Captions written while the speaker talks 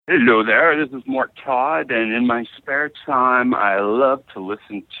Hello there, this is Mort Todd, and in my spare time, I love to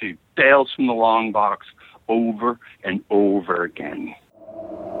listen to Tales from the Long Box over and over again.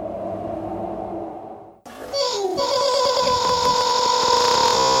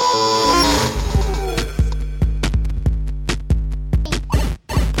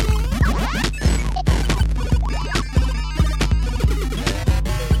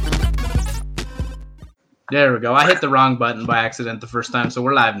 There we go. I hit the wrong button by accident the first time, so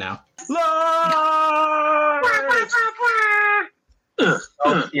we're live now.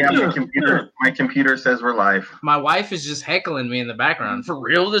 Oh, yeah, my computer says we're live. My wife is just heckling me in the background. For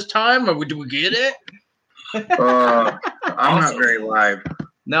real this time? Or do we get it? I'm not very live.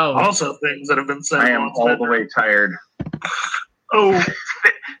 No. Also, things that have been said. I am all the way tired. Oh.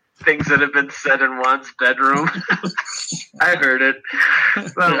 Things that have been said in one's bedroom. I heard it.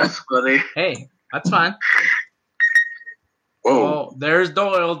 That was funny. Hey, that's fine. Whoa. Oh, there's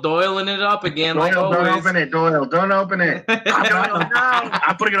Doyle. Doiling it up again. Doyle, like don't always. open it, Doyle. Don't open it.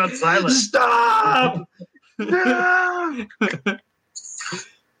 I'm putting it on silent. Stop! No.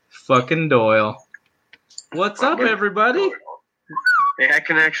 Fucking Doyle. What's up, everybody? Hey, I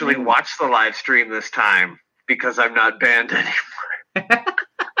can actually watch the live stream this time because I'm not banned anymore.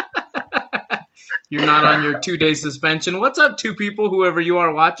 You're not on your 2-day suspension. What's up, two people, whoever you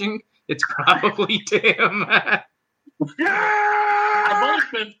are watching? It's probably Tim.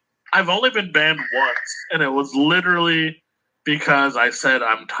 I've only been banned once, and it was literally because I said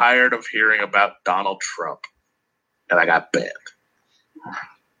I'm tired of hearing about Donald Trump, and I got banned.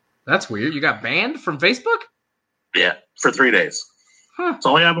 That's weird. You got banned from Facebook? Yeah, for 3 days. Huh. It's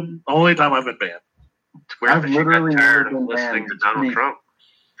only time I've been banned. It's weird I've that you literally got tired never of been listening banned. to Donald Trump.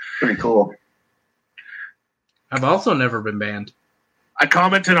 Pretty cool. I've also never been banned. I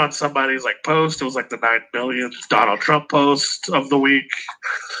commented on somebody's post. It was the 9 millionth Donald Trump post of the week.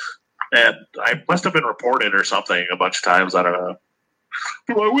 And I must have been reported or something a bunch of times. I don't know.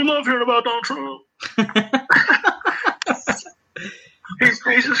 People are like, we love hearing about Donald Trump. He's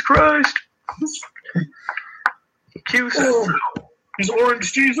Jesus Christ. Q says so. He's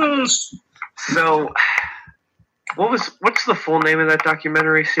Orange Jesus. So, what's the full name of that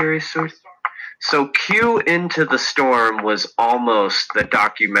documentary series, sir? So Q Into the Storm was almost the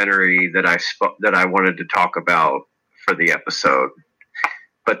documentary that I wanted to talk about for the episode.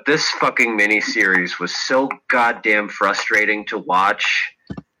 But this fucking miniseries was so goddamn frustrating to watch.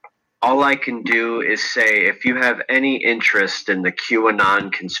 All I can do is say, if you have any interest in the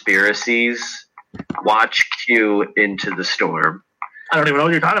QAnon conspiracies, watch Q Into the Storm. I don't even know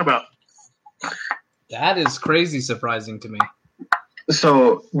what you're talking about. That is crazy surprising to me.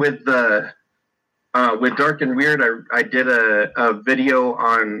 So with Dark and Weird, I did a video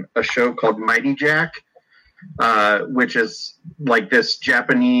on a show called Mighty Jack, which is this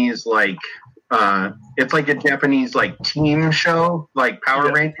Japanese it's like a Japanese team show, like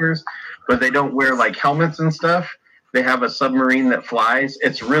Power Rangers, but they don't wear helmets and stuff. They have a submarine that flies.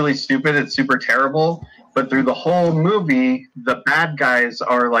 It's really stupid. It's super terrible. But through the whole movie, the bad guys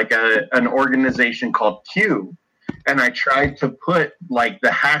are an organization called Q. And I tried to put the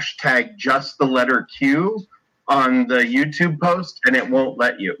hashtag just the letter Q on the YouTube post, and it won't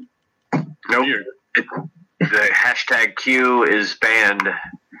let you. Nope. The hashtag Q is banned.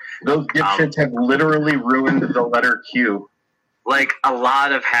 Those dipshits have literally ruined the letter Q. A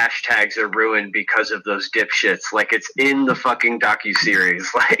lot of hashtags are ruined because of those dipshits. It's in the fucking docuseries.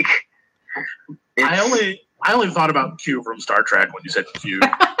 I only thought about Q from Star Trek when you said Q.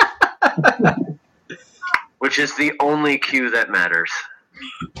 Which is the only Q that matters.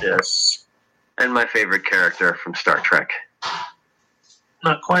 Yes. And my favorite character from Star Trek.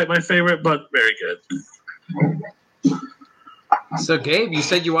 Not quite my favorite, but very good. So, Gabe, you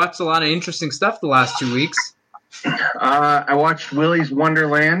said you watched a lot of interesting stuff the last 2 weeks. I watched Willy's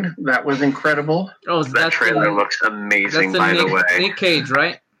Wonderland. That was incredible. Oh, that trailer looks amazing, by the way. Nick Cage,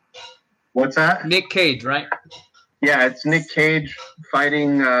 right? What's that? Nick Cage, right? Yeah, it's Nick Cage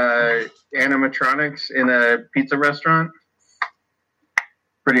fighting animatronics in a pizza restaurant.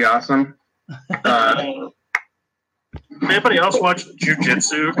 Pretty awesome. Anybody else watch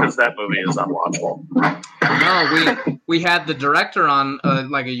Jiu-Jitsu? Because that movie is unwatchable. No, we had the director on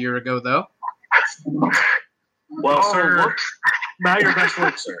a year ago, though. Well, sir, whoops. Now your best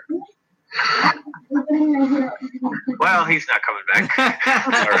work, sir. Well, he's not coming back. Right.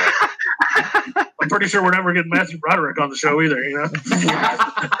 I'm pretty sure we're never getting Matthew Broderick on the show either, you know?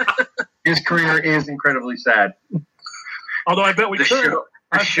 His career is incredibly sad. Although I bet we could.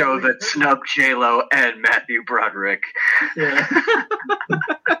 A show that snubbed J-Lo and Matthew Broderick. Yeah.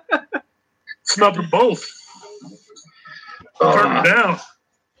 Snubbed them both. Turned them down.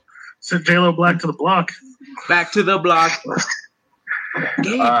 Send J-Lo Black to the block. Back to the block.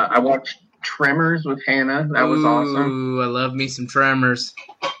 I watched Tremors with Hannah. That was awesome. Ooh, I love me some Tremors.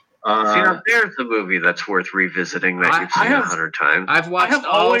 See, now there's a movie that's worth revisiting that you've seen 100 times. I've watched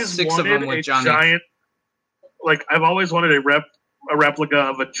all 6 of them with Johnny. I've always wanted a replica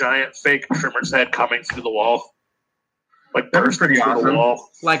of a giant fake Trimmer's head coming through the wall. Like that was pretty awesome. The wall.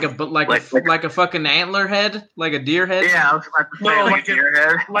 Like a fucking antler head, like a deer head. Yeah, I was about to say like a deer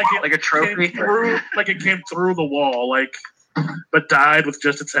head, like a trophy. It came through the wall, but died with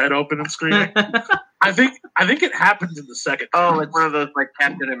just its head open and screaming. I think it happens in the second. Oh, like one of those like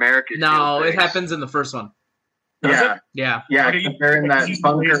Captain America. No, it happens in the first one. Yeah. Okay, comparing that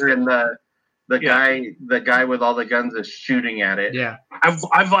bunker and the guy with all the guns is shooting at it. Yeah, I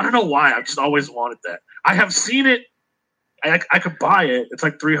don't know why. I've just always wanted that. I have seen it. I could buy it. It's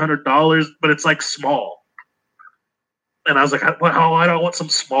like $300, but it's like small. And I was like, well, I don't want some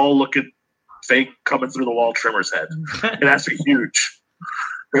small looking fake coming through the wall Trimmer's head. It has to be huge.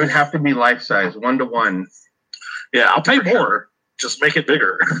 It would have to be life size, 1-to-1. Yeah, I'll pay more. Just make it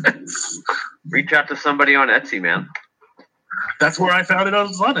bigger. Reach out to somebody on Etsy, man. That's where I found it on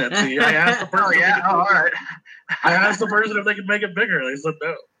Etsy. I asked the person. All right. I asked the person if they could make it bigger. They said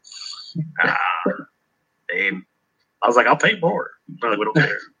no. Damn. I was like, I'll pay more. No, we don't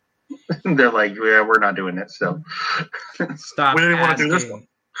care. They're like, yeah, we're not doing it. So stop. We didn't want to do this one.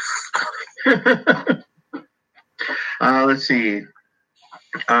 Let's see.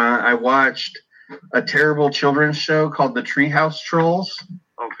 I watched a terrible children's show called The Treehouse Trolls.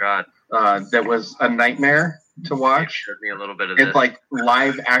 Oh God. That was a nightmare to watch. You showed me a little bit of this. It's like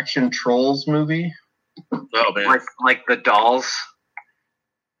live action trolls movie. Oh man. Like the dolls,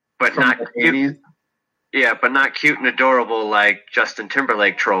 but From not the cute. 80s. Yeah, but not cute and adorable like Justin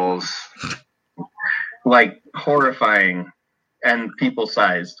Timberlake trolls. Like horrifying and people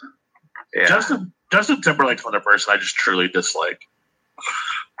sized. Yeah. Justin Timberlake's another person I just truly dislike.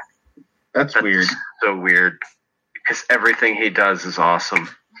 That's weird. So weird. Because everything he does is awesome.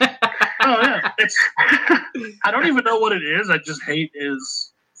 Oh yeah, I don't even know what it is. I just hate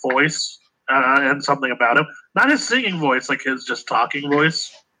his voice and something about him. Not his singing voice, like his just talking voice.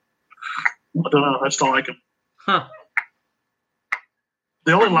 I don't know. I just don't like him. Huh.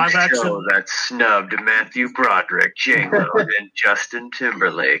 The only live action show that snubbed Matthew Broderick, J-Lo, and Justin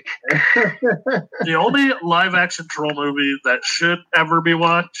Timberlake. The only live action troll movie that should ever be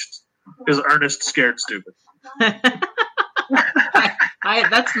watched is Ernest Scared Stupid.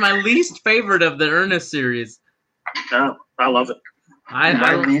 That's my least favorite of the Ernest series. No, I love it.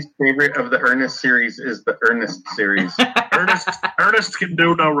 My least favorite of the Ernest series is the Ernest series. Ernest can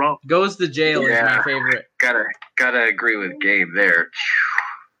do no wrong. Goes to Jail is my favorite. Gotta agree with Gabe there.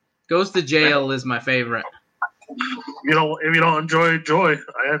 Goes to Jail is my favorite. If you don't enjoy Joy,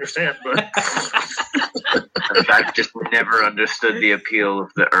 I understand, but I've just never understood the appeal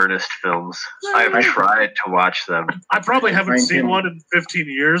of the Ernest films. I've tried to watch them. I probably haven't seen one in 15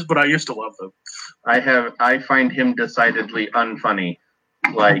 years, but I used to love them. I find him decidedly unfunny.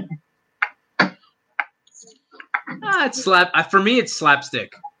 Like, for me, it's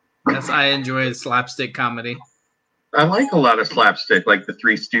slapstick. I enjoy slapstick comedy. I like a lot of slapstick, like the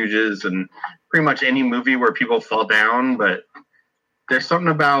Three Stooges and pretty much any movie where people fall down. But there's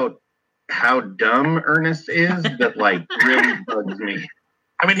something about how dumb Ernest is that like really bugs me.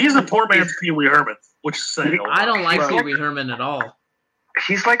 I mean, he's a poor man's Pee Wee Herman, which is saying a lot. I don't like Pee Wee Herman at all.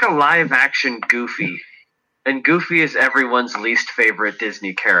 He's like a live action Goofy, and Goofy is everyone's least favorite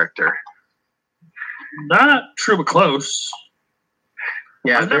Disney character. Not true, but close.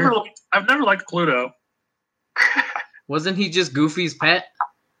 Yeah, I've never liked Pluto. Wasn't he just Goofy's pet?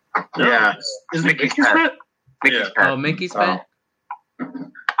 No, yeah, is Mickey's pet? Mickey's pet. Oh, Mickey's pet.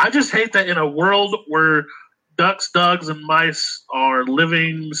 I just hate that in a world where ducks, dogs, and mice are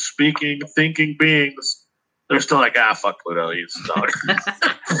living, speaking, thinking beings, they're still like, fuck Pluto, he's a dog.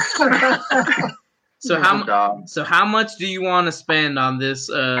 So how much do you want to spend on this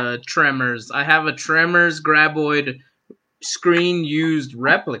Tremors? I have a Tremors Graboid screen used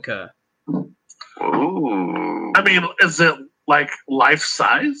replica. Ooh. I mean, is it like life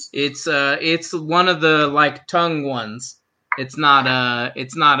size? It's one of the like tongue ones. It's not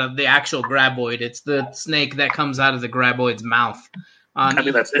the actual Graboid. It's the snake that comes out of the Graboid's mouth.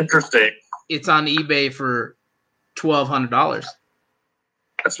 That's interesting. It's on eBay for $1,200.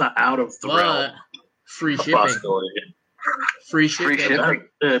 That's not out of the realm. Free shipping. Possibility. Free shipping.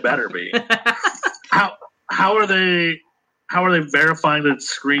 It better be. How are they verifying that it's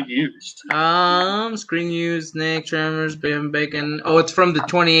screen used? Screen used, Snake, Tremors, Bacon. Oh, it's from the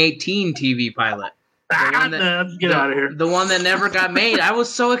 2018 TV pilot. Get out of here. The one that never got made. I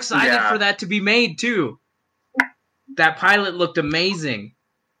was so excited for that to be made too. That pilot looked amazing.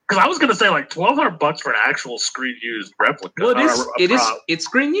 Because I was gonna say like $1,200 for an actual screen used replica. Well, it's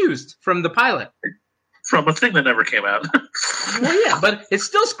screen used from the pilot. From a thing that never came out. Well, yeah, but it's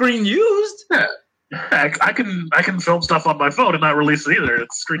still screen used. Yeah. I can film stuff on my phone and not release it either.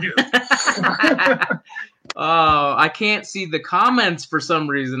 It's screen used. Oh, I can't see the comments for some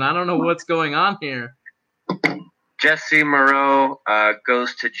reason. I don't know what's going on here. Jesse Moreau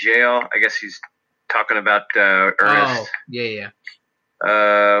goes to jail. I guess he's talking about Ernest. Oh, yeah.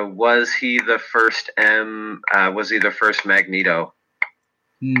 Was he the first was he the first Magneto?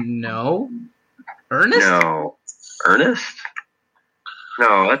 No. Ernest? No. Ernest?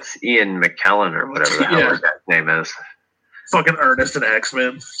 No, that's Ian McKellen or whatever the hell that name is. Fucking Ernest and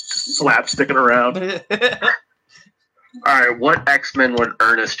X-Men. Slapsticking around. Alright, what X-Men would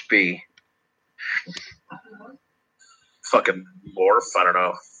Ernest be? Fucking Morph, I don't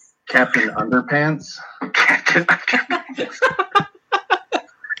know. Captain Underpants? Captain Underpants.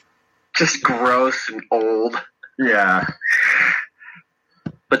 Just gross and old. Yeah.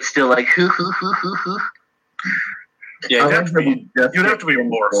 But still like, hoo. Yeah, you'd have to be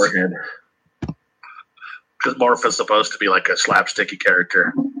Morph. Because Morph is supposed to be like a slapsticky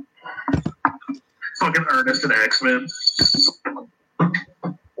character. Fucking Ernest and X-Men.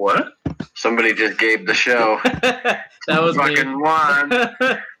 What? Somebody just gave the show. That was fucking me. Juan.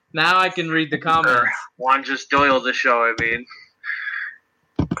 Now I can read the comments. Juan just doiled the show, I mean.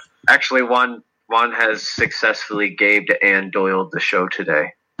 Actually, Juan has successfully gaved and doiled the show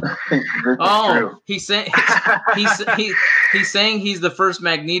today. Oh, he's saying he's the first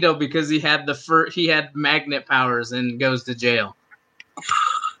Magneto because he had he had magnet powers and goes to jail.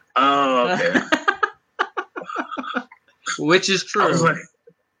 Oh, okay. Which is true.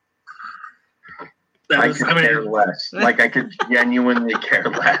 I could care less. Like, I could genuinely care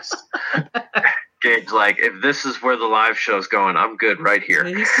less. Gabe's like, if this is where the live show's going, I'm good right here.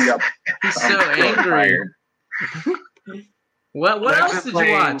 He's so angry. What else did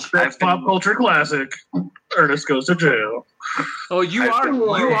you watch? That's pop culture classic. Ernest Goes to Jail. Oh, you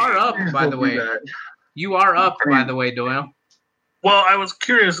are up, by the way. You are up, by the way, Doyle. Well, I was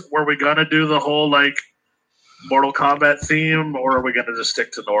curious, were we gonna do the whole like Mortal Kombat theme, or are we gonna just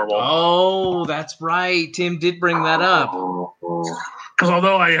stick to normal? Oh, that's right. Tim did bring that up. Because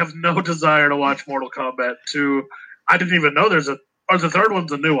although I have no desire to watch Mortal Kombat 2, I didn't even know the third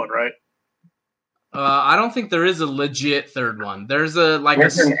one's a new one, right? I don't think there is a legit third one. There's an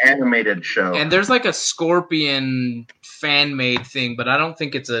animated show, and there's like a Scorpion fan made thing, but I don't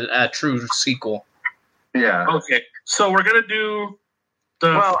think it's a true sequel. Yeah. Okay, so we're gonna do the.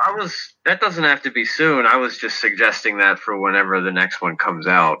 Well, that doesn't have to be soon. I was just suggesting that for whenever the next one comes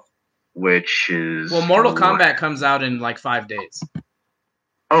out, which is Mortal Kombat comes out in like 5 days.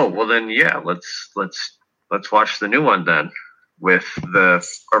 Oh well, then yeah, let's watch the new one then. With the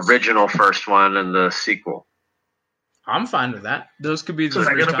original first one and the sequel. I'm fine with that. Those could be the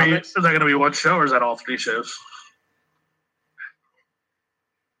three topics. Is that going to be one show, or is that all 3 shows?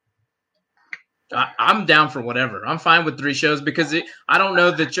 I'm down for whatever. I'm fine with 3 shows because I don't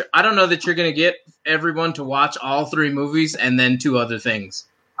know that you're going to get everyone to watch all 3 movies and then 2 other things.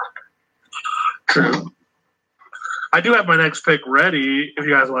 True. I do have my next pick ready. If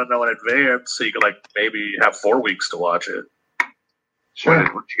you guys want to know in advance, so you could maybe have 4 weeks to watch it. Sure.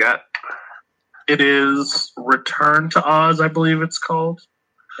 What you got? It is Return to Oz, I believe it's called.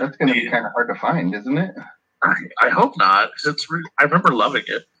 That's going to be kind of hard to find, isn't it? I hope not, because I remember loving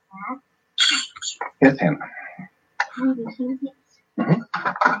it. Yes, Hannah. Mm-hmm.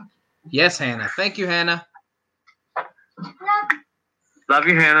 Yes, Hannah. Thank you, Hannah. Love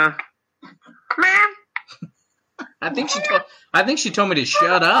you, Hannah. Ma'am. I think she told me to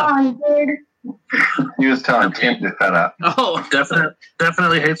shut up. He was telling Tim to shut up. Oh,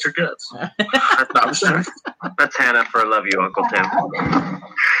 definitely hates your guts. That's Hannah for love you, Uncle Tim.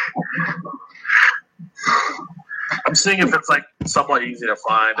 I'm seeing if it's somewhat easy to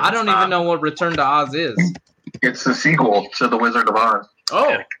find. I don't even know what Return to Oz is. It's the sequel to The Wizard of Oz.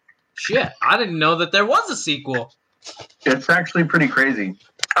 Oh, shit. I didn't know that there was a sequel. It's actually pretty crazy.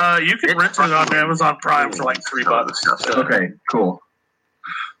 You can rent it on Amazon Prime for $3. So. Okay, cool.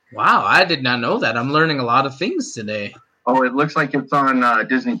 Wow, I did not know that. I'm learning a lot of things today. Oh, it looks like it's on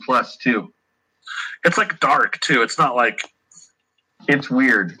Disney Plus too. It's dark too. It's not It's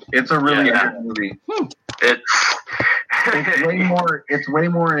weird. It's a really good movie. It's way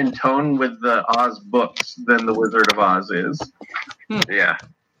more in tone with the Oz books than The Wizard of Oz is. Yeah.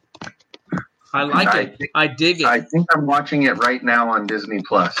 I like it. I dig it. I think I'm watching it right now on Disney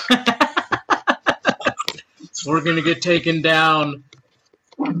Plus. We're gonna get taken down.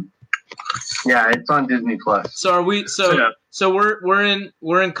 Yeah, it's on Disney Plus. So are we? So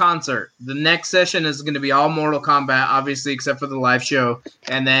we're in concert. The next session is going to be all Mortal Kombat, obviously, except for the live show.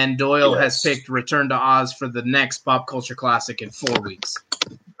 And then Doyle has picked Return to Oz for the next pop culture classic in 4 weeks.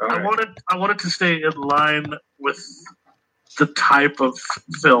 I wanted to stay in line with the type of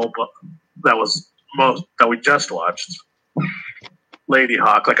film that we just watched. Lady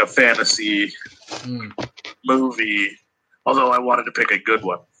Hawk, like a fantasy movie. Although I wanted to pick a good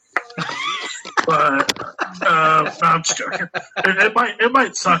one. But no, I'm just joking. It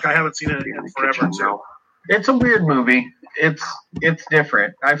might suck. I haven't seen it in forever. So. It's a weird movie. It's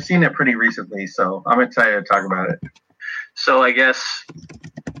different. I've seen it pretty recently, so I'm excited to talk about it. So I guess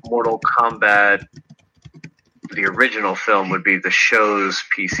Mortal Kombat, the original film, would be the show's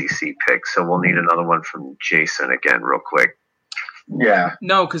PCC pick. So we'll need another one from Jason again, real quick. Yeah.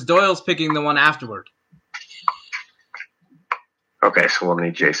 No, because Doyle's picking the one afterward. Okay, so we'll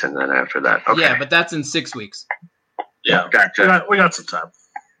need Jason then after that. Okay. Yeah, but that's in 6 weeks. Yeah, gotcha. We got some time.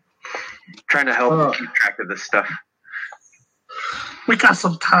 Trying to help keep track of this stuff. We got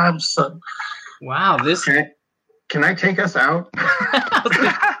some time, son. Wow, this. Can I take us out?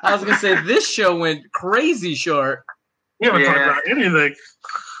 I was gonna say this show went crazy short. We haven't talked about anything.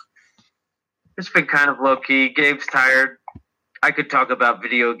 It's been kind of low key. Gabe's tired. I could talk about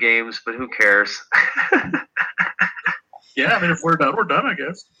video games, but who cares? Yeah, I mean, if we're done, I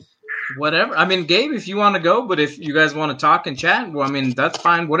guess. Whatever. I mean, Gabe, if you want to go, but if you guys want to talk and chat, well, I mean, that's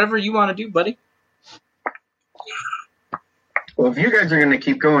fine. Whatever you want to do, buddy. Well, if you guys are going to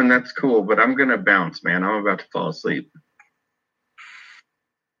keep going, that's cool, but I'm going to bounce, man. I'm about to fall asleep.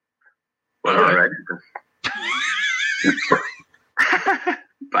 Well, all right.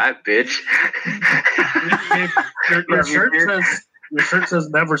 Bye, bitch. Your shirt says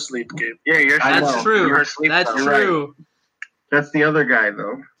never sleep, Gabe. Yeah, that's true. That's true. Right. That's the other guy,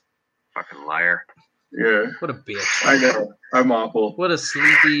 though. Fucking liar. Yeah. What a bitch. I know. I'm awful. What a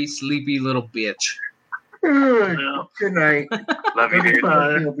sleepy little bitch. Good night. Love you, dude.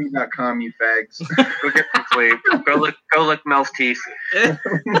 PLB.com, you fags. Go get some sleep. Go lick Mel's teeth.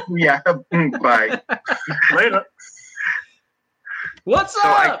 Yeah. Bye. Later. What's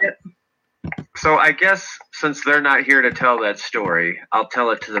up? So I guess since they're not here to tell that story, I'll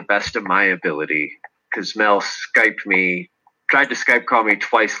tell it to the best of my ability. Because Mel tried to Skype call me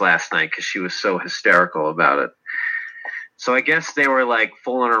twice last night because she was so hysterical about it. So I guess they were like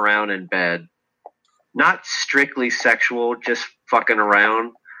fooling around in bed. Not strictly sexual, just fucking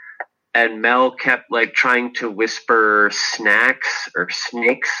around. And Mel kept like trying to whisper snacks or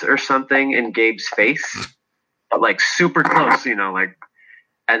snakes or something in Gabe's face. But like super close, like.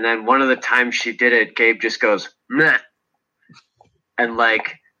 And then one of the times she did it, Gabe just goes, meh. And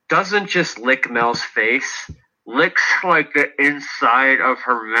like, doesn't just lick Mel's face, licks like the inside of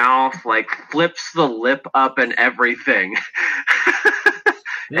her mouth, like flips the lip up and everything.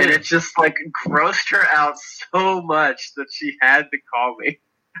 And it just like grossed her out so much that she had to call me.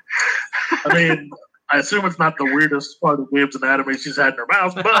 I mean, I assume it's not the weirdest part of Gabe's anatomy she's had in her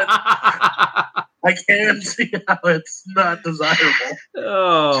mouth, but I can see how it's not desirable.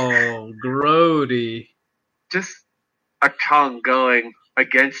 Oh, grody. Just a tongue going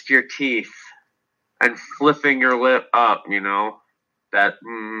against your teeth and flipping your lip up, that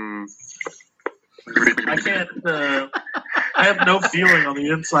I can't I have no feeling on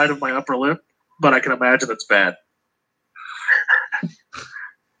the inside of my upper lip, but I can imagine it's bad.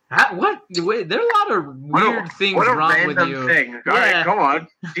 What? Wait, there are a lot of weird things wrong with you. Thing. All right, come on.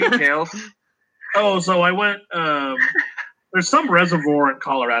 Details. Oh, so I went there's some reservoir in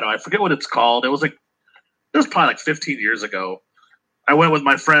Colorado. I forget what it's called. It was probably like 15 years ago. I went with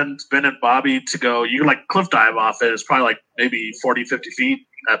my friends Ben and Bobby to go. You can like cliff dive off it. It's probably like maybe 40, 50 feet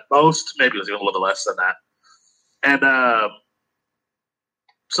at most. Maybe it was even a little less than that. And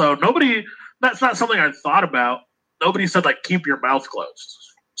so that's not something I thought about. Nobody said like keep your mouth closed.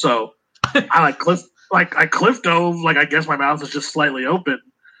 So I cliff dove, like I guess my mouth is just slightly open.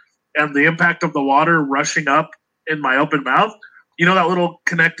 And the impact of the water rushing up in my open mouth, that little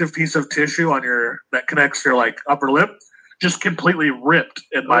connective piece of tissue that connects your like upper lip, just completely ripped,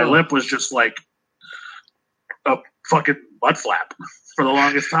 and my lip was just like a fucking mud flap for the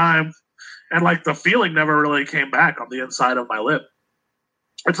longest time, and like the feeling never really came back on the inside of my lip.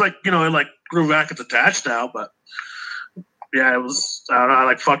 It's like it like grew back. It's attached now, but yeah, it was I don't know. I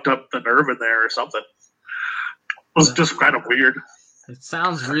like fucked up the nerve in there or something. It was just kind of weird. It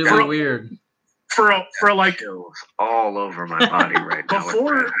sounds really weird. For like all over my body right now.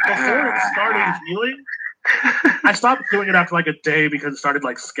 Before it started healing, I stopped doing it after like a day because it started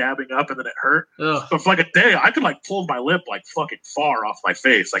like scabbing up and then it hurt. Ugh. But for like a day, I could like pull my lip like fucking far off my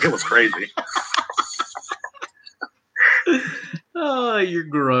face. Like it was crazy. Oh, you're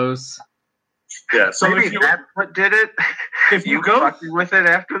gross. Yeah. So Maybe if you that's what did it. if you You go fucking with it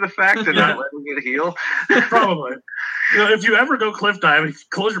after the fact and Yeah. not letting it heal. probably. If you ever go cliff diving,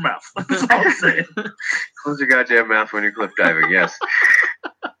 close your mouth. That's all I'm saying. Close your goddamn mouth when you're cliff diving. Yes.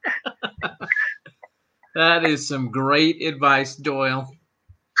 That is some great advice, Doyle.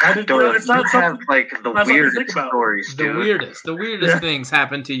 I didn't, Doyle, it's not you have something. like the not something to think weirdest about. stories, The dude. weirdest Yeah. things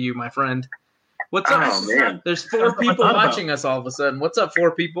happen to you, my friend. What's up? Oh man, There's That's 4 what I people thought about. watching us all of a sudden. What's up,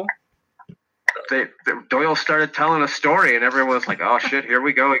 4 people? Doyle started telling a story, and everyone was like, "Oh shit, here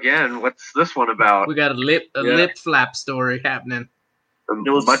we go again. What's this one about?" We got a lip Yeah. flap story happening. It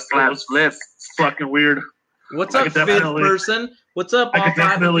was, Mud it flap was lip. fucking weird. What's I up, could 5th definitely- person? What's up, I all could 5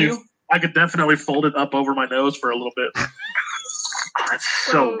 of definitely, you? I could definitely fold it up over my nose for a little bit. That's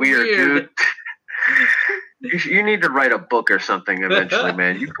So so weird, weird. dude. You need to write a book or something eventually,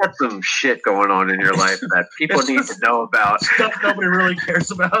 man. You've got some shit going on in your life that people It's need just- to know about. Stuff nobody really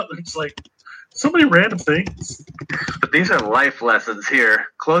cares about. It's like so many random things. But these are life lessons here.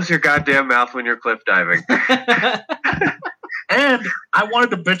 Close your goddamn mouth when you're cliff diving. And I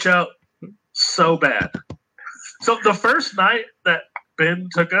wanted to bitch out so bad. So the first night that Ben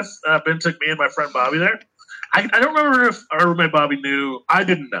took me and my friend Bobby there, I don't remember if our roommate Bobby knew. I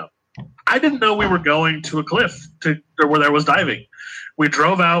didn't know. I didn't know we were going to a cliff where there was diving. We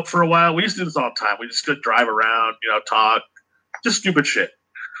drove out for a while. We used to do this all the time. We just could drive around, talk, just stupid shit.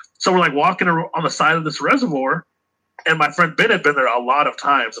 So we're like walking on the side of this reservoir, and my friend Ben had been there a lot of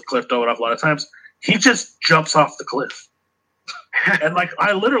times and cliff dove off a lot of times. He just jumps off the cliff. And like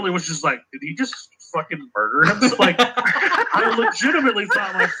I literally was just like, did he just fucking murder him? So, like I legitimately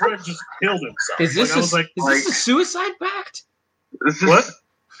thought my friend just killed himself. Is this Like, I was like, is this a suicide pact? This is, what?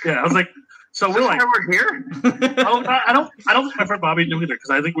 Yeah, I was like, so Is we're this like, why we're here? I don't think my friend Bobby knew either because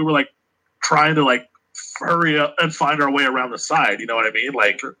I think we were like trying to like hurry up and find our way around the side. You know what I mean?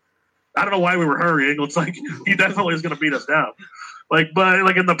 Like I don't know why we were hurrying. It's like he definitely is going to beat us down. Like, but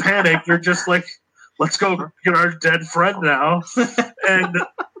like in the panic, you're just like, let's go get our dead friend now. And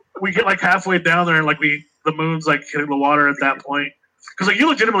we get like halfway down there, and like the moon's like hitting the water at that point. Because like you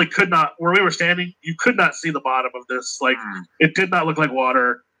legitimately could not, where we were standing, you could not see the bottom of this. Like it did not look like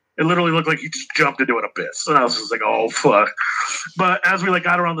water. It literally looked like he just jumped into an abyss. And I was just like, oh fuck. But as we like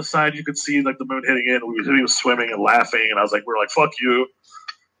got around the side, you could see like the moon hitting it. He was swimming and laughing, and I was like, we're like, fuck you.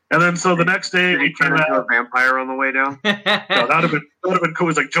 And then so the next day Did we he turn came into a out. vampire on the way down? No, that would have been cool.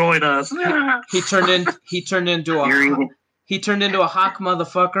 He's like, join us. He turned into a hawk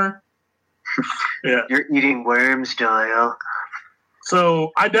motherfucker. Yeah. You're eating worms, Doyle.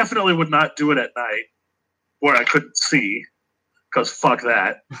 So I definitely would not do it at night where I couldn't see, because fuck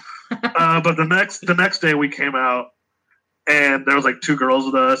that. But the next day we came out, and there was like 2 girls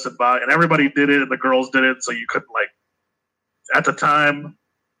with us, and everybody did it, and the girls did it, so you couldn't like at the time.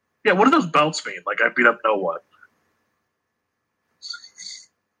 Yeah, what do those belts mean? Like I beat up no one.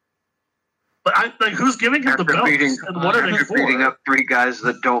 But who's giving him the belts? And what are they after for? beating up 3 guys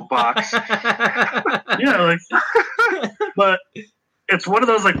that don't box. Yeah, like, but it's one of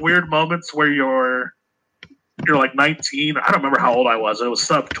those like weird moments where you're like 19. I don't remember how old I was. It was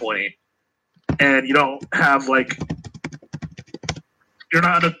sub 20, and you don't have like you're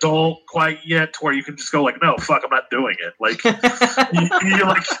not an adult quite yet to where you can just go like, no, fuck, I'm not doing it. Like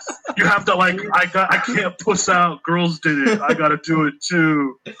you have to like I can't puss out. Girls did it. I got to do it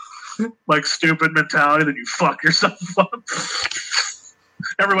too. Like stupid mentality. Then you fuck yourself up.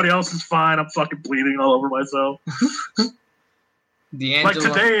 Everybody else is fine. I'm fucking bleeding all over myself. Like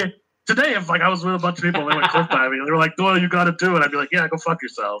today, if like I was with a bunch of people and they went cliff diving and they were like, Doyle, you got to do it. I'd be like, yeah, go fuck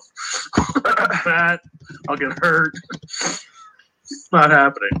yourself. I'm fat. I'll get hurt. It's not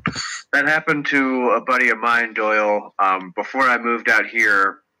happening. That happened to a buddy of mine, Doyle, before I moved out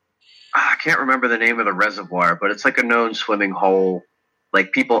here. I can't remember the name of the reservoir, but it's like a known swimming hole.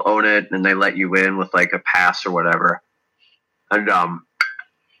 Like people own it and they let you in with like a pass or whatever. And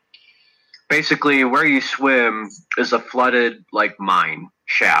basically where you swim is a flooded like mine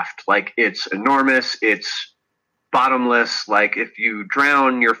shaft. Like it's enormous, it's bottomless. Like if you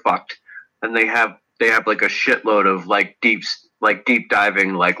drown, you're fucked. And they have like a shitload of like deep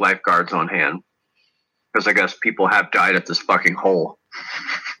diving like lifeguards on hand. Because I guess people have died at this fucking hole.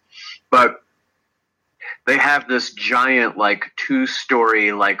 But they have this giant, like,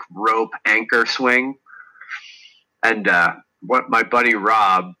 2-story, like, rope anchor swing. And what my buddy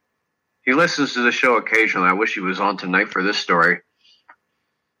Rob, he listens to the show occasionally. I wish he was on tonight for this story.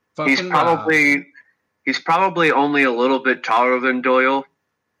 Fucking He's probably he's probably only a little bit taller than Doyle,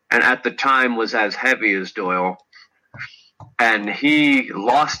 and at the time was as heavy as Doyle. And he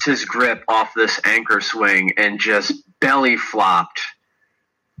lost his grip off this anchor swing and just belly flopped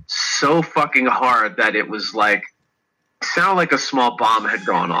so fucking hard that it was like, sounded like a small bomb had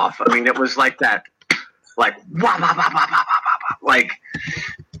gone off. I mean, it was like that, like, wah, wah, wah, wah, wah, wah, wah, like,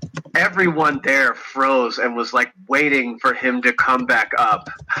 everyone there froze and was like waiting for him to come back up.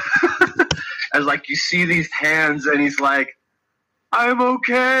 And like, you see these hands and he's like, I'm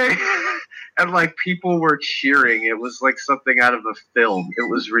okay. And like, people were cheering. It was like something out of a film. It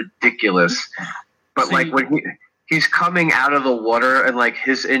was ridiculous. But like, when he's coming out of the water and like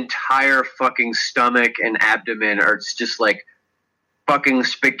his entire fucking stomach and abdomen are just like fucking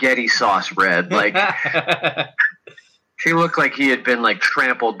spaghetti sauce red. Like, he looked like he had been like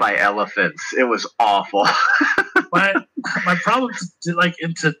trampled by elephants. It was awful. my problem is, like,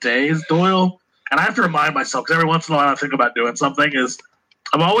 in today's Doyle, and I have to remind myself, because every once in a while I think about doing something, is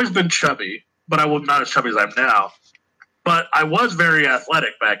I've always been chubby, but I was not as chubby as I am now. But I was very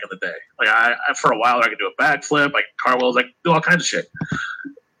athletic back in the day. Like, I for a while I could do a backflip, I could cartwheels, I could do all kinds of shit.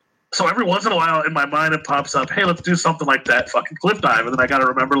 So every once in a while in my mind it pops up, hey, let's do something like that fucking cliff dive. And then I got to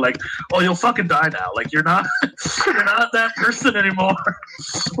remember, like, oh, you'll fucking die now. Like, you're not that person anymore.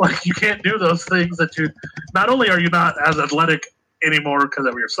 Like, you can't do those things that you, not only are you not as athletic anymore because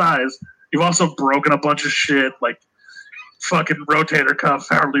of your size, you've also broken a bunch of shit, like fucking rotator cuff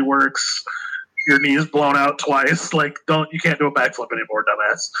hardly works. Your knee's blown out twice. Like, you can't do a backflip anymore,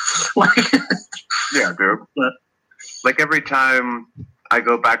 dumbass. Like, yeah, dude. But, like, every time I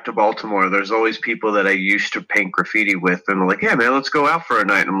go back to Baltimore, there's always people that I used to paint graffiti with, and they're like, yeah, man, let's go out for a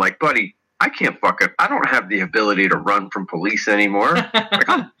night. And I'm like, buddy, I don't have the ability to run from police anymore. Like,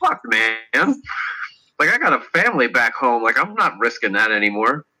 I'm fucked, man. Like, I got a family back home. Like, I'm not risking that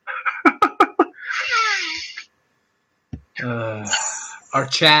anymore. Our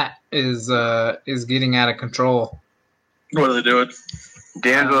chat is getting out of control. what are they doing?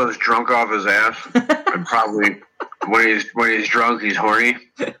 Danville's drunk off his ass, and probably when he's drunk, he's horny.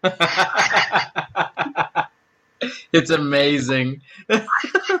 It's amazing.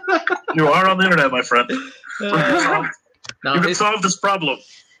 You are on the internet, my friend. You can solve this problem.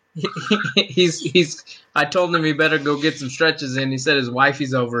 I told him he better go get some stretches in. He said his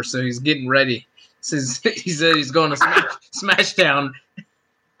wifey's over, so he's getting ready. He said he's going to smash down.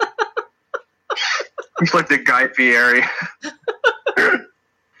 He's like the Guy Fieri.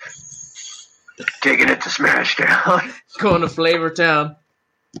 Taking it to Smashdown. Going to Flavor Town.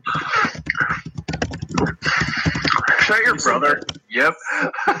 Is that your brother? Yep.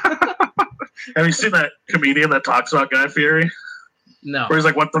 Have you seen that comedian that talks about Guy Fieri? No. Where he's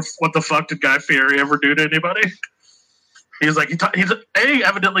like, what the fuck did Guy Fieri ever do to anybody? He's like,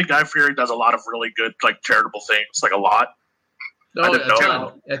 evidently Guy Fieri does a lot of really good, like, charitable things, like a lot. Oh, a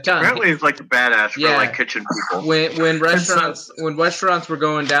ton. Apparently he's like a badass for like kitchen people. When restaurants were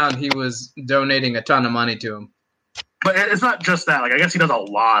going down, he was donating a ton of money to them. But it's not just that. Like, I guess he does a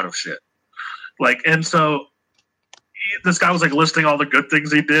lot of shit. Like, and so this guy was like listing all the good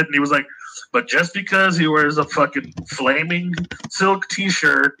things he did, and he was like, but just because he wears a fucking flaming silk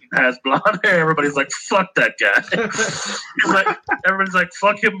T-shirt and has blonde hair, everybody's like, fuck that guy. He's like, everybody's like,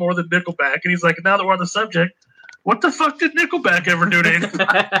 fuck him more than Nickelback. And he's like, now that we're on the subject, what the fuck did Nickelback ever do to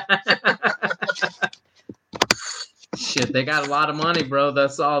anybody? Shit, they got a lot of money, bro.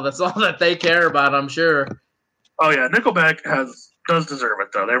 That's all that they care about, I'm sure. Oh yeah, Nickelback does deserve it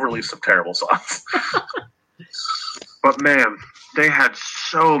though. They've released some terrible songs. But man, they had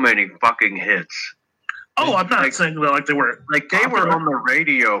so many fucking hits. Oh, I'm not saying that like they were on the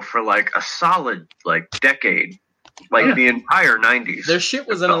radio for like a solid like decade, like the entire 90s. Their shit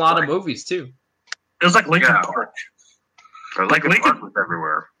was in a lot of movies too. It was like Linkin Park. Like Linkin Park was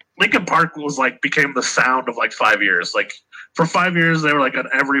everywhere. Linkin Park was like became the sound of like 5 years. Like for 5 years, they were like on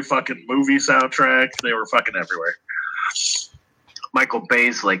every fucking movie soundtrack. They were fucking everywhere. Michael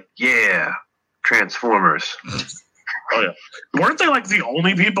Bay's like, yeah, Transformers. Oh yeah, weren't they like the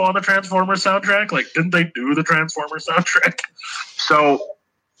only people on the Transformers soundtrack? Like, didn't they do the Transformers soundtrack? So,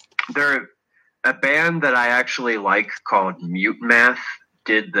 they're a band that I actually like called Mute Math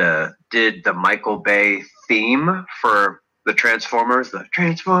did the Michael Bay theme for the Transformers. The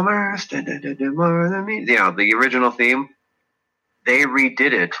Transformers, more than me. You know, the original theme. They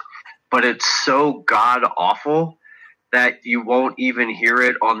redid it, but it's so god awful that you won't even hear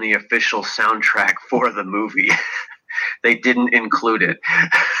it on the official soundtrack for the movie. They didn't include it.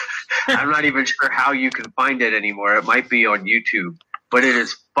 I'm not even sure how you can find it anymore. It might be on YouTube, but it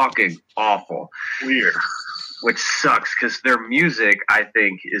is fucking awful. Weird. Which sucks because their music, I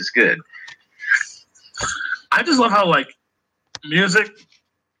think, is good. I just love how like music.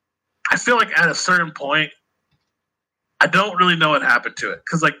 I feel like at a certain point, I don't really know what happened to it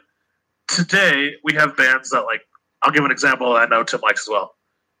because like today we have bands that like. I'll give an example that I know Tim likes as well.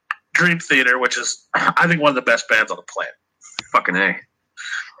 Dream Theater, which is I think one of the best bands on the planet. Fucking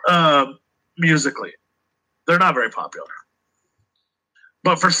A. Musically, they're not very popular.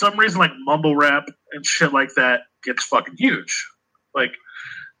 But for some reason, like mumble rap and shit like that gets fucking huge. Like,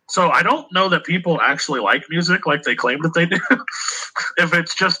 so I don't know that people actually like music like they claim that they do. If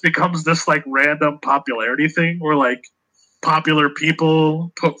it just becomes this like random popularity thing where like popular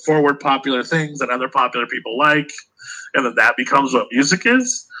people put forward popular things that other popular people like, and then that becomes what music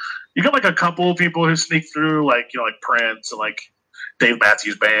is. You get like a couple of people who sneak through, like, you know, like Prince and like Dave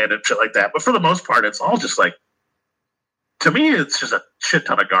Matthews Band and shit like that. But for the most part, it's all just like, to me, it's just a shit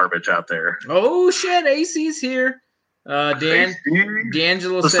ton of garbage out there. Oh shit, AC's here.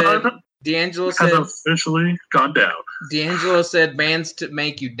 D'Angelo said. D'Angelo Has said. officially gone down. D'Angelo said bands to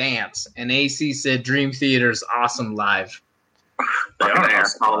make you dance, and AC said Dream Theater's awesome live. They are I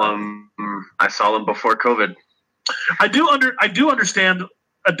awesome. saw them before COVID. I do understand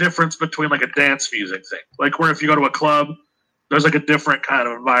a difference between like a dance music thing, like where if you go to a club, there's like a different kind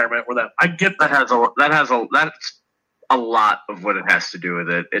of environment where that I get that. That's a lot of what it has to do with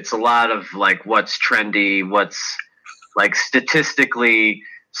it. It's a lot of like what's trendy, what's like statistically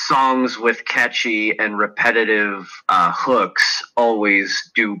songs with catchy and repetitive hooks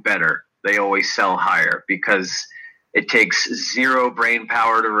always do better. They always sell higher because it takes zero brain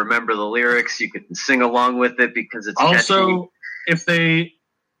power to remember the lyrics. You can sing along with it because it's Also, catchy.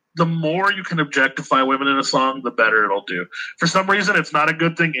 the more you can objectify women in a song, the better it'll do. For some reason, it's not a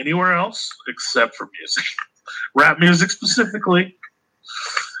good thing anywhere else except for music. Rap music specifically.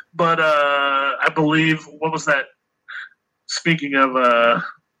 But I believe, what was that? Speaking of,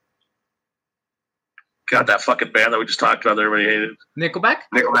 that fucking band that we just talked about that everybody hated. Nickelback,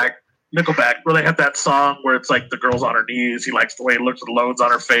 where they had that song where it's like the girl's on her knees. He likes the way he looks with loads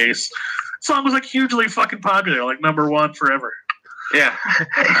on her face. The song was like hugely fucking popular, like number one forever. Yeah.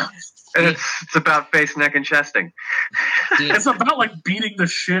 And it's about face, neck, and chesting. It's about like beating the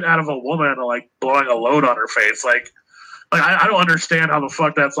shit out of a woman and like blowing a load on her face. Like I don't understand how the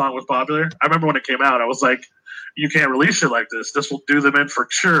fuck that song was popular. I remember when it came out, I was like, you can't release shit like this. This will do them in for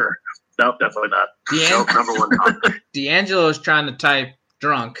sure. Nope, definitely not. Nope, number one. D'Angelo is trying to type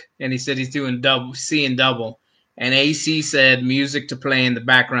drunk, and he said he's doing seeing double. And AC said music to play in the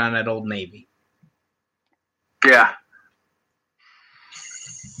background at Old Navy. Yeah.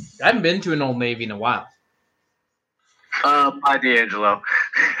 I haven't been to an Old Navy in a while. By D'Angelo.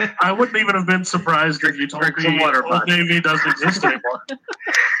 I wouldn't even have been surprised if you told me Old Navy doesn't exist anymore.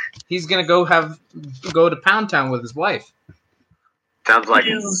 He's gonna go to Pound Town with his wife. Sounds like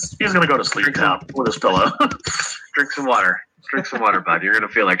he's gonna go to sleep now with his pillow. Drink some water. Drink some water, bud. You're gonna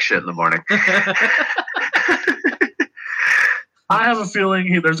feel like shit in the morning. I have a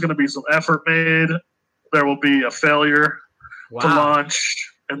feeling there's gonna be some effort made. There will be a failure to launch,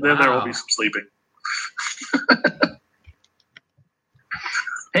 and then there will be some sleeping.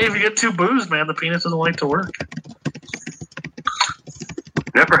 Hey, if you get too boozed, man, the penis doesn't like to work.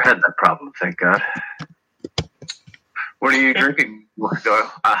 Never had that problem, thank God. What are you drinking,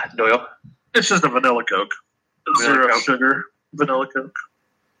 Doyle? It's just a vanilla Coke. Zero sugar vanilla Coke.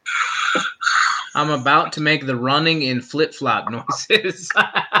 I'm about to make the running in flip-flop noises.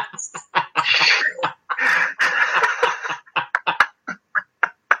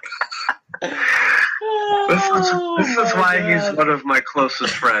 This is why he's one of my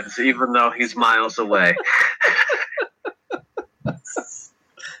closest friends, even though he's miles away.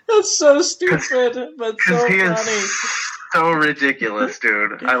 That's so stupid, but so he funny. Is so ridiculous,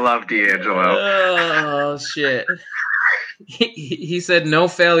 dude. I love D'Angelo. Oh, shit. He said, no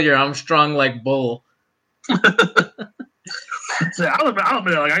failure, I'm strong like bull. So I'll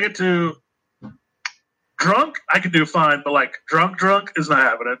admit, like, I get too drunk, I can do fine, but like drunk is not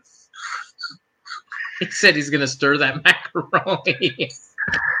happening. He said he's going to stir that macaroni.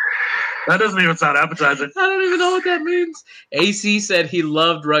 That doesn't even sound appetizing. I don't even know what that means. AC said he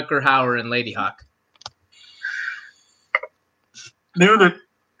loved Rutger Hauer and Lady Hawk. We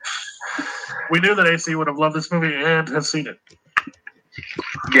knew that AC would have loved this movie and has seen it.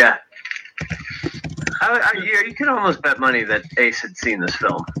 Yeah. You could almost bet money that Ace had seen this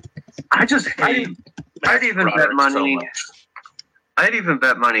film. I'd even bet money. I'd even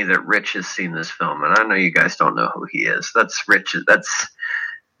bet money that Rich has seen this film, and I know you guys don't know who he is. That's Rich. That's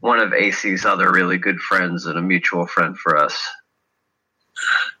one of AC's other really good friends and a mutual friend for us.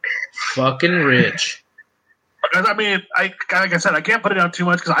 Fucking Rich. I mean, like I said, I can't put it down too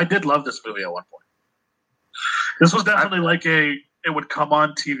much because I did love this movie at one point. This was definitely it would come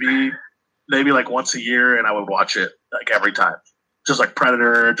on TV maybe like once a year, and I would watch it like every time. Just like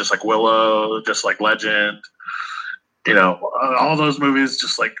Predator, just like Willow, just like Legend. All those movies,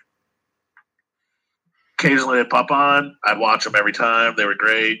 just like occasionally they'd pop on. I'd watch them every time. They were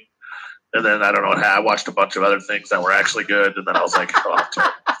great. And then I don't know what happened. I watched a bunch of other things that were actually good, and then I was like,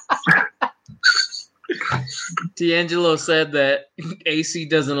 D'Angelo said that AC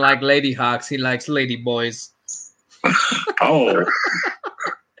doesn't like lady hawks. He likes lady boys. Oh.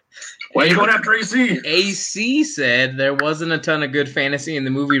 Why are you going after AC? AC said there wasn't a ton of good fantasy in the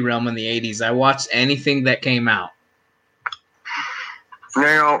movie realm in the 80s. I watched anything that came out.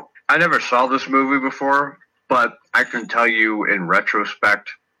 Now, I never saw this movie before, but I can tell you in retrospect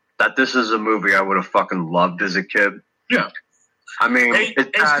that this is a movie I would have fucking loved as a kid. Yeah. I mean,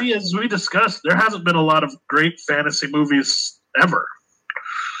 AC, as we discussed, there hasn't been a lot of great fantasy movies ever.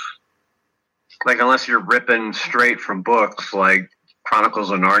 Like, unless you're ripping straight from books like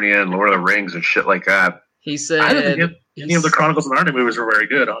Chronicles of Narnia and Lord of the Rings and shit like that. He said I didn't think any of the Chronicles of Narnia movies were very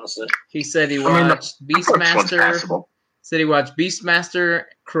good, honestly. He said he watched Beastmaster. Said he watched Beastmaster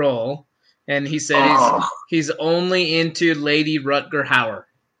Kroll, and he said he's only into Lady Rutger Hauer.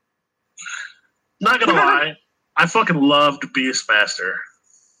 Not gonna lie, I fucking loved Beastmaster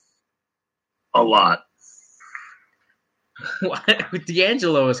a lot. What?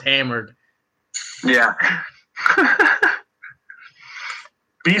 D'Angelo is hammered. Yeah.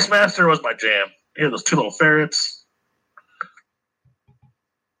 Beastmaster was my jam. He had those two little ferrets.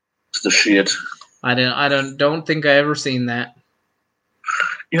 It's the shit. I don't think I ever seen that.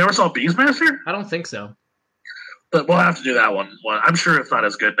 You never saw Beastmaster? I don't think so. But we'll have to do that one. I'm sure it's not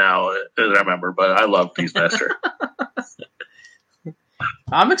as good now as I remember, but I love Beastmaster.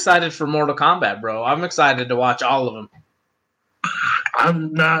 I'm excited for Mortal Kombat, bro. I'm excited to watch all of them.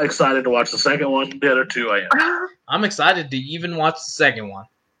 I'm not excited to watch the second one. The other two, I am. I'm excited to even watch the second one.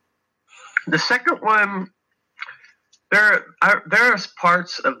 The second one, there's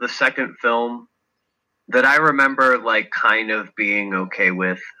parts of the second film that I remember, like, kind of being okay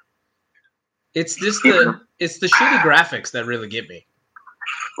with. It's just the shitty graphics that really get me.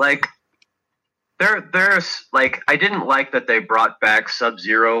 Like, there's like, I didn't like that they brought back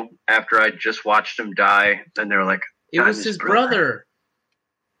Sub-Zero after I just watched him die, and they're like, it was his brother.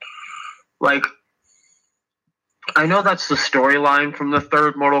 Like, I know that's the storyline from the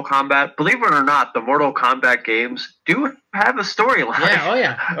third Mortal Kombat. Believe it or not, the Mortal Kombat games do have a storyline.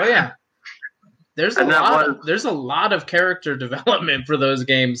 Yeah, oh yeah. There's a lot of character development for those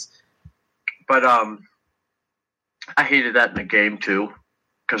games. But I hated that in the game too,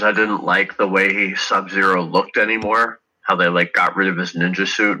 because I didn't like the way Sub-Zero looked anymore. How they like got rid of his ninja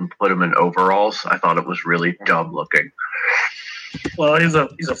suit and put him in overalls. I thought it was really dumb looking. Well, he's a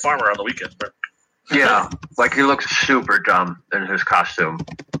farmer on the weekend, but yeah, like he looks super dumb in his costume.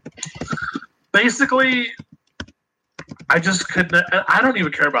 Basically, I just couldn't. I don't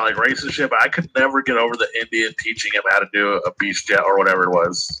even care about like race and shit, but I could never get over the Indian teaching him how to do a beast jet or whatever it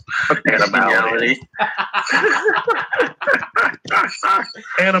was. Animality.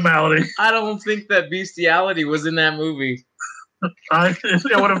 Animality. I don't think that bestiality was in that movie.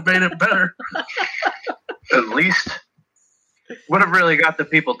 It would have made it better. At least would have really got the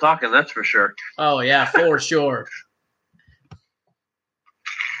people talking, that's for sure. Oh, yeah, for sure.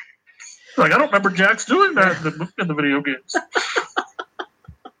 Like, I don't remember Jax doing that in the video games.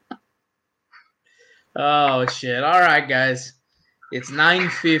 Oh, shit. All right, guys. It's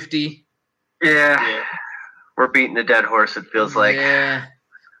 9:50. Yeah. We're beating a dead horse, it feels like. Yeah.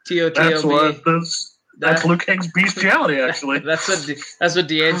 TOTLB. That's Liu Kang's bestiality, actually. That's what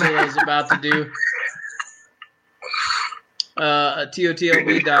D'Angelo is about to do.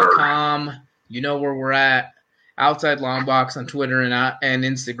 TOTLB.com. You know where we're at. Outside Longbox on Twitter and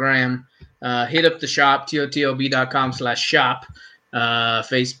Instagram. Hit up the shop, TOTLB.com/shop.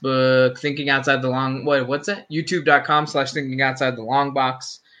 Facebook, Thinking Outside the Long... what's that? YouTube.com/Thinking Outside the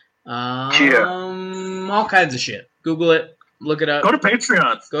Longbox. All kinds of shit. Google it. Look it up. Go to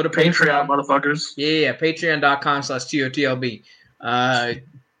Patreon. Go to Patreon. Motherfuckers. Yeah. Patreon.com/TOTLB.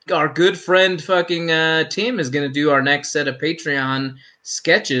 Our good friend fucking Tim is going to do our next set of Patreon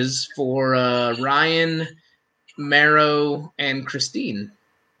sketches for Ryan, Marrow, and Christine.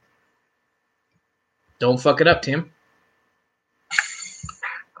 Don't fuck it up, Tim.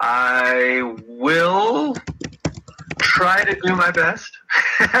 I will try to do my best.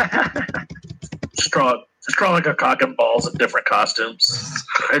 Draw like a cock and balls in different costumes.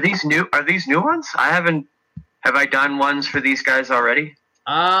 Are these new ones? Have I done ones for these guys already?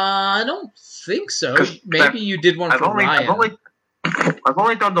 I don't think so. Maybe you did one for Ryan. I've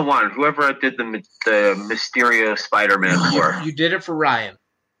only done the one. Whoever I did the Mysterio Spider-Man for. You did it for Ryan.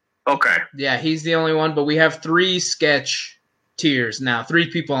 Okay. Yeah, he's the only one, but we have 3 sketch tiers now. 3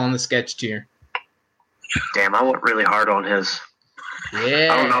 people on the sketch tier. Damn, I went really hard on his. Yeah.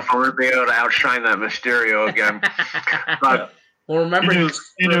 I don't know if I'm going to be able to outshine that Mysterio again. But well, remember, You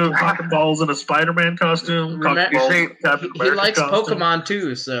do cotton balls in a Spider-Man costume. Remember- Cotton balls You in a Captain he America likes costume. Pokemon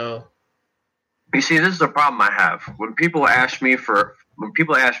too, so you see, this is the problem I have. When people ask me for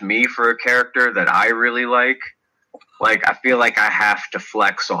a character that I really like, I feel like I have to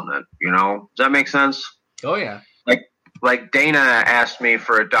flex on it. You know? Does that make sense? oh yeah. Like Dana asked me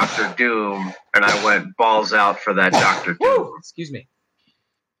for a Doctor Doom, and I went balls out for that Doctor Doom. Woo! Excuse me.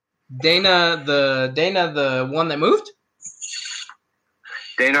 Dana, the one that moved?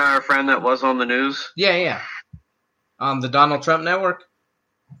 Dana, our friend that was on the news. Yeah. On the Donald Trump network?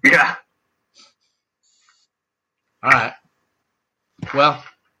 Yeah. All right. Well,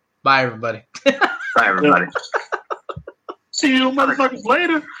 bye, everybody. Bye, everybody. See you motherfuckers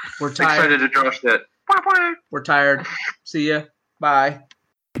later. We're tired. Excited to draw shit. We're tired. See ya. Bye.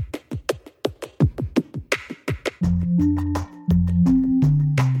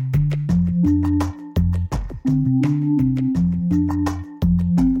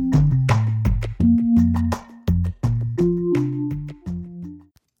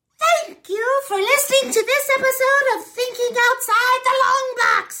 Thank you for listening to this episode of Thinking Outside the Long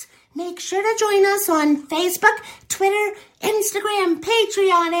Box. Make sure to join us on Facebook, Twitter, Instagram,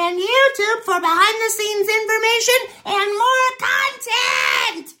 Patreon, and YouTube for behind-the-scenes information and more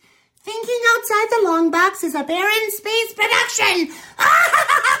content. Thinking Outside the Long Box is a Barren Space production.